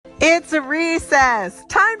It's a recess.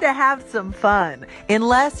 Time to have some fun.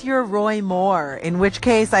 Unless you're Roy Moore, in which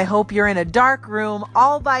case I hope you're in a dark room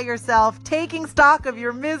all by yourself taking stock of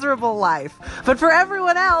your miserable life. But for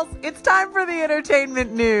everyone else, it's time for the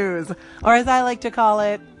entertainment news. Or as I like to call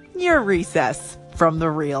it, your recess from the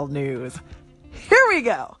real news. Here we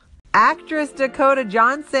go. Actress Dakota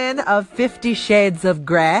Johnson of 50 Shades of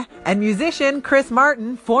Grey and musician Chris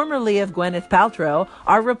Martin, formerly of Gwyneth Paltrow,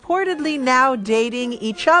 are reportedly now dating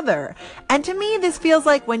each other. And to me, this feels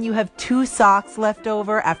like when you have 2 socks left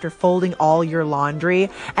over after folding all your laundry,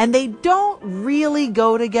 and they don't really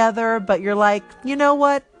go together, but you're like, you know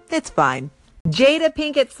what? It's fine. Jada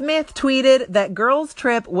Pinkett Smith tweeted that Girls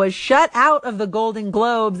Trip was shut out of the Golden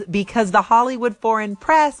Globes because the Hollywood foreign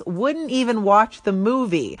press wouldn't even watch the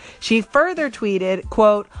movie. She further tweeted,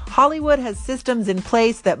 quote, Hollywood has systems in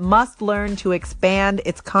place that must learn to expand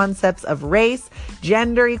its concepts of race,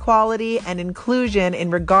 gender equality, and inclusion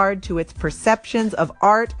in regard to its perceptions of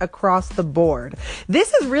art across the board.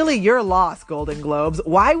 This is really your loss, Golden Globes.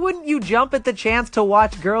 Why wouldn't you jump at the chance to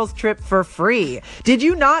watch Girls Trip for free? Did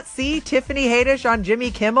you not see Tiffany Haddish on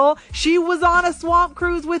Jimmy Kimmel? She was on a swamp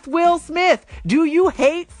cruise with Will Smith. Do you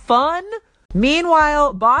hate fun?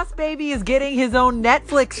 Meanwhile, Boss Baby is getting his own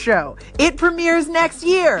Netflix show. It premieres next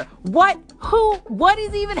year. What? Who? What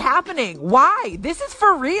is even happening? Why? This is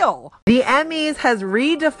for real. The Emmys has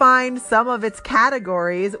redefined some of its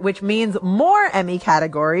categories, which means more Emmy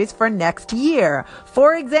categories for next year.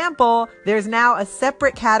 For example, there's now a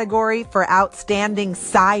separate category for outstanding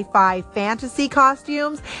sci-fi fantasy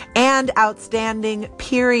costumes and outstanding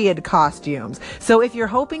period costumes. So if you're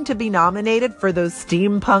hoping to be nominated for those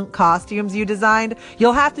steampunk costumes you designed,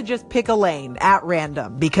 you'll have to just pick a lane at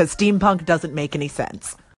random because steampunk doesn't make any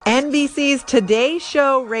sense. NBC's Today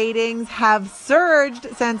Show ratings have surged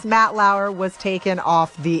since Matt Lauer was taken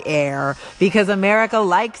off the air because America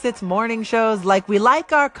likes its morning shows like we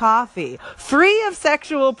like our coffee, free of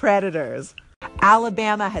sexual predators.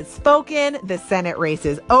 Alabama has spoken, the Senate race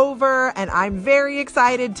is over, and I'm very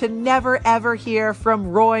excited to never ever hear from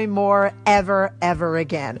Roy Moore ever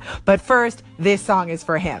again. But first, this song is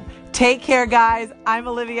for him. Take care, guys. I'm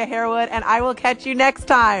Olivia Harewood, and I will catch you next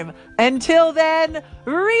time. Until then,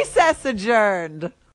 recess adjourned.